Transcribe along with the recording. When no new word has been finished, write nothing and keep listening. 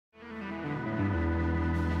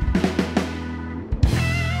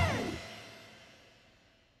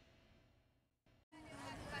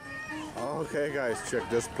Okay guys, check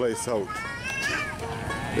this place out.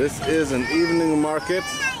 This is an evening market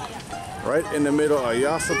right in the middle of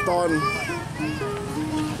Yasothon.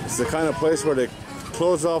 It's the kind of place where they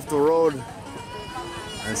close off the road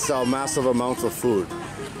and sell massive amounts of food.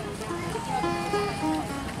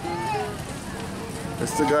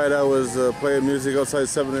 It's the guy that was playing music outside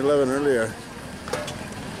 7-Eleven earlier.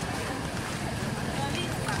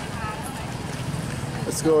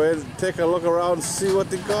 Let's go in, take a look around and see what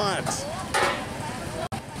they got.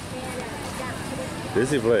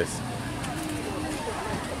 Busy place.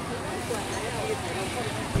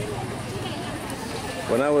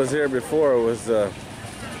 When I was here before, it was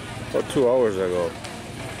about 2 hours ago.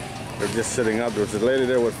 They're just sitting up. There was a lady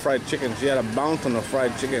there with fried chicken. She had a bounce on the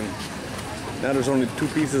fried chicken. Now there's only 2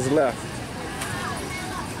 pieces left.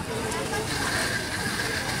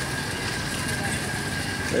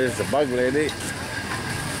 There's the bug lady.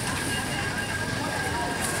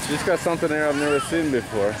 She's got something there I've never seen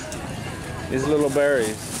before. These little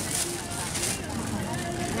berries.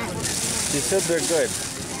 She said they're good.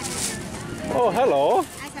 Oh, hello.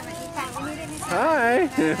 Hi.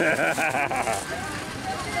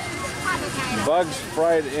 Bugs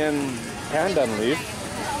fried in pandan leaf.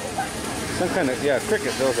 Some kind of, yeah,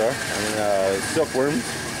 cricket, those are. And silkworms.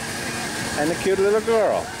 And a cute little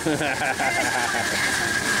girl.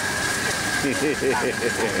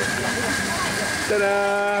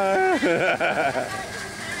 Ta-da!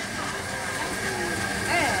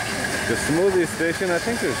 The smoothie station, I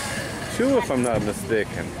think there's 2 if I'm not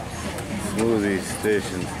mistaken. Smoothie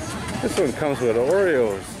stations. This one comes with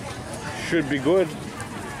Oreos. Should be good.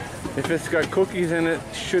 If it's got cookies in it,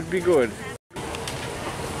 should be good.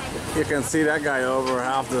 You can see that guy over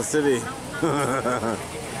half the city.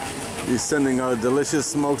 He's sending out delicious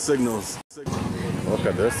smoke signals. Look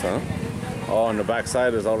at this, huh? Oh, on the back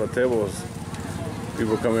side is all the tables.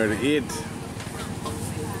 People come here to eat.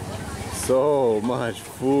 So much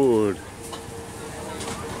food.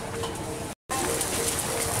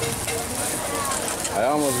 I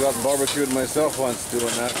almost got barbecued myself once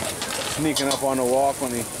doing that. Sneaking up on the walk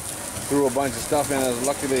when he threw a bunch of stuff in.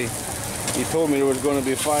 Luckily, he told me there was going to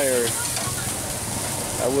be fire.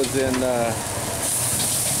 I was in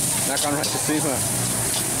Nakhon Ratchasima.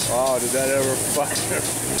 Wow, did that ever fire?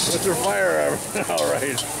 Was there fire ever? All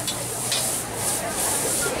right.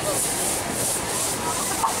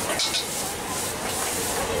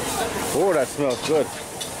 Oh, that smells good.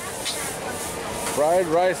 Fried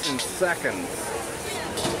rice in seconds.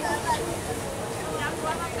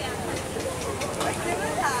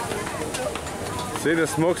 See, the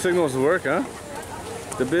smoke signals work, huh?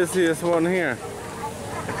 The busiest one here.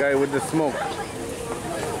 The guy with the smoke.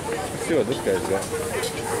 Let's see what this guy's got.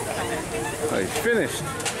 Oh, he's finished.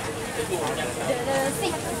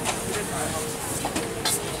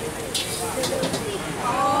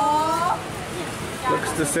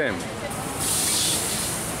 Looks the same.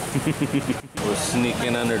 We'll sneak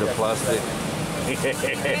in under the plastic.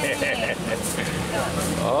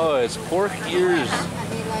 Oh, it's pork ears.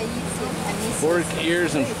 Pork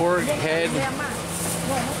ears and pork head.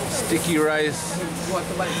 Sticky rice.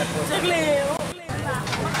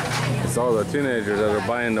 It's all the teenagers that are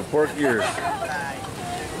buying the pork ears.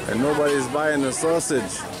 And nobody's buying the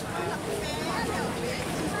sausage.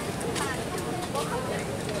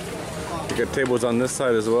 You got tables on this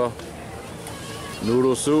side as well.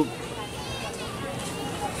 Noodle soup.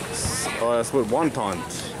 Oh, that's with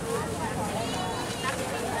wontons.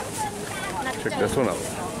 Check this one out.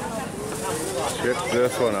 Check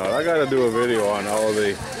this one out. I gotta do a video on how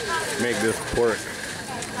they make this pork.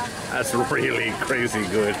 That's really crazy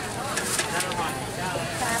good.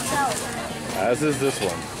 As is this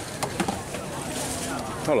one.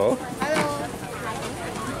 Hello.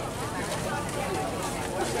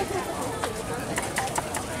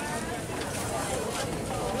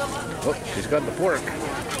 Oh, she's got the pork.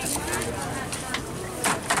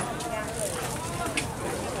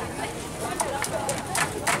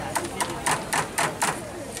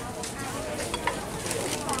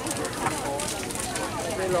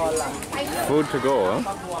 Food to go, huh?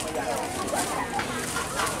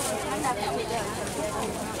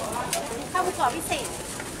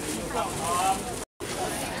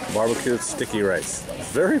 Barbecued sticky rice. It's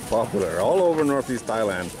very popular. All over Northeast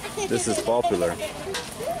Thailand, this is popular.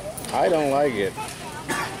 I don't like it.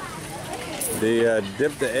 They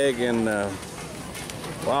dip the egg in...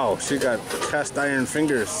 wow, she got cast iron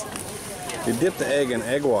fingers. They dip the egg in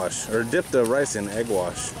egg wash, or dip the rice in egg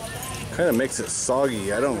wash. Kind of makes it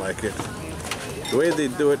soggy. I don't like it. The way they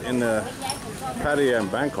do it in Pattaya in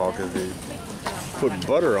Bangkok is they put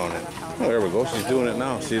butter on it. Oh, there we go. She's doing it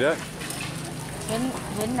now. See that? เ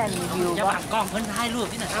ห็นนั่นวิว จะบังกล้องเพิ่นถ่ายรูป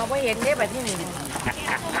ที่ไหน เอาไว้เห็นได้แบบที่นี่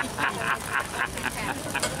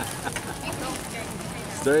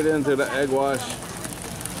Straight into the egg wash.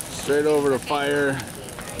 Straight over the fire.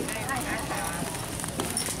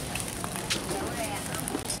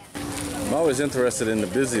 I'm always interested in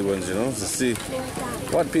the busy ones, you know, to see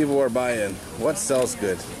what people are buying, what sells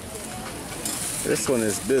good. This one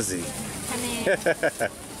is busy.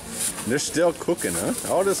 They're still cooking, huh?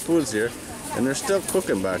 All this food's here, and they're still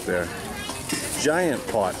cooking back there. Giant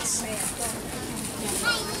pots.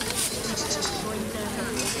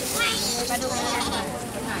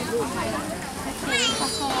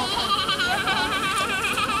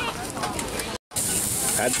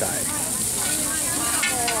 Pad Thai.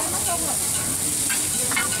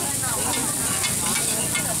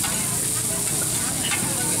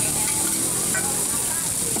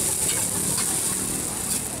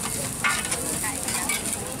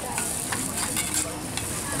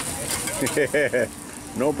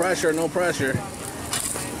 No pressure, no pressure.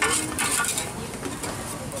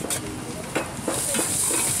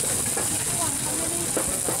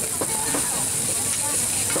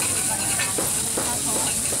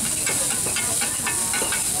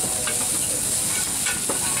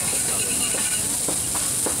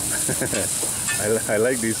 I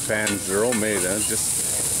like these pans. They're homemade, huh?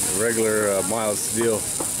 Just regular mild steel.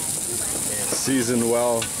 Seasoned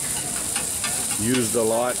well. Used a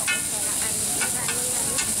lot.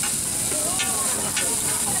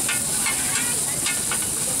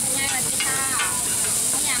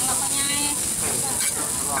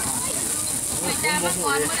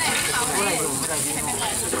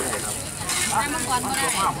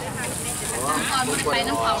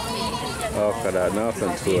 Oh, got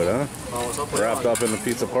nothing to it, huh? Wrapped up in a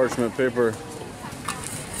piece of parchment paper.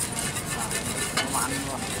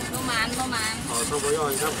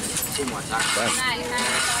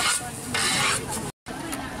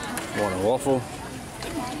 Want a waffle?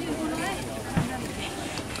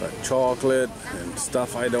 Got chocolate and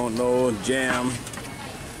stuff I don't know, jam.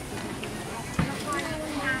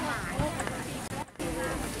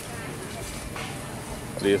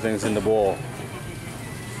 What do you think's in the bowl?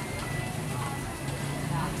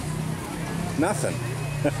 Nothing.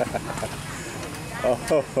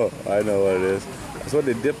 Oh, I know what it is. That's what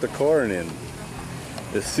they dip the corn in.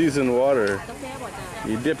 It's seasoned water.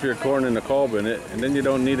 You dip your corn in the cob in it, and then you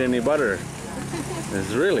don't need any butter.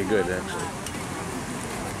 It's really good, actually.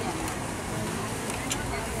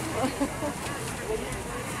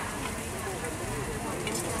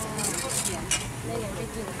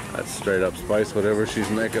 That's straight up spice, whatever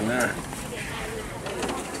she's making there.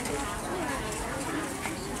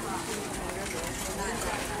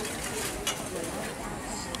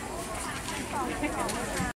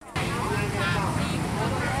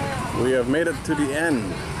 We have made it to the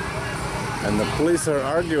end, and the police are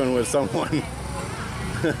arguing with someone.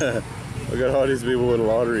 Look at all these people with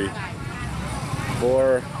lottery.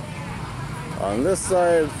 4 on this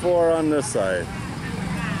side, 4 on this side.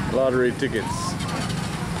 Lottery tickets.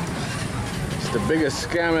 It's the biggest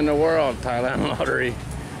scam in the world, Thailand lottery.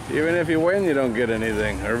 Even if you win, you don't get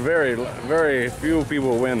anything, or very few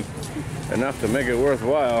people win enough to make it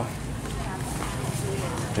worthwhile.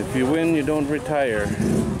 If you win, you don't retire.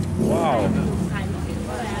 Wow.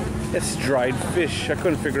 It's dried fish. I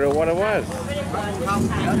couldn't figure out what it was.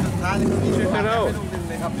 Check it out.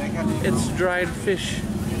 It's dried fish.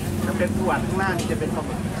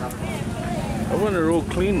 I wonder who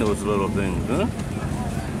cleaned those little things, huh?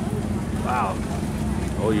 Wow.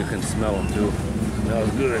 Oh, you can smell them too.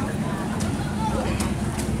 Smells good.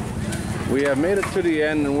 We have made it to the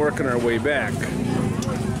end and working our way back. I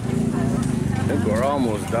think we're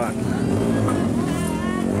almost done.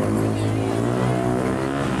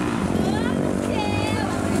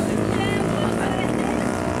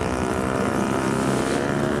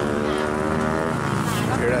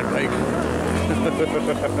 Hear that bike?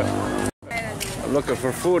 I'm looking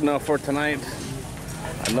for food now for tonight.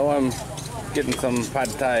 I know I'm getting some pad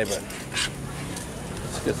thai, but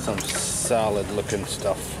let's get some solid looking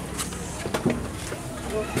stuff.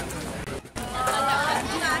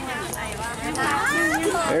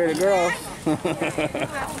 There the girl.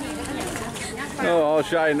 Oh, all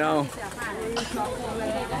shy now.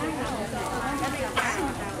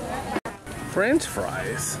 French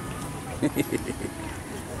fries.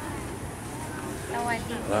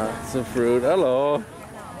 Lots of fruit. Hello.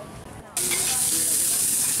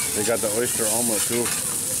 They got the oyster omelet too.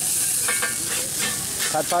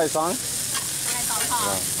 Pad Thai song?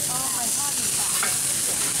 Yeah.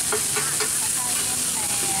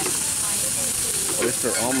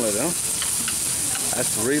 Oyster omelet, huh?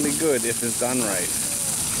 That's really good if it's done right.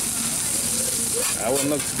 That one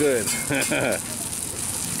looks good.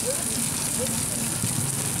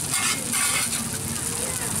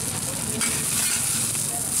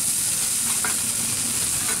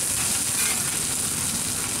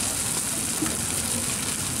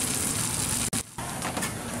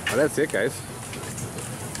 Well, that's it, guys.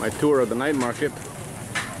 My tour of the night market.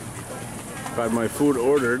 Got my food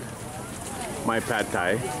ordered. My pad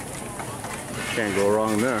thai. Can't go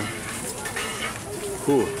wrong there.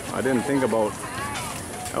 Whew, I didn't think about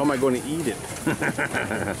how am I going to eat it.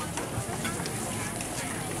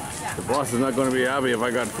 The boss is not going to be happy if I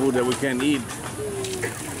got food that we can't eat.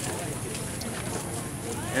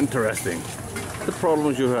 Interesting. The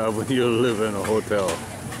problems you have when you live in a hotel.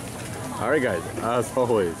 Alright guys, as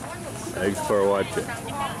always, thanks for watching.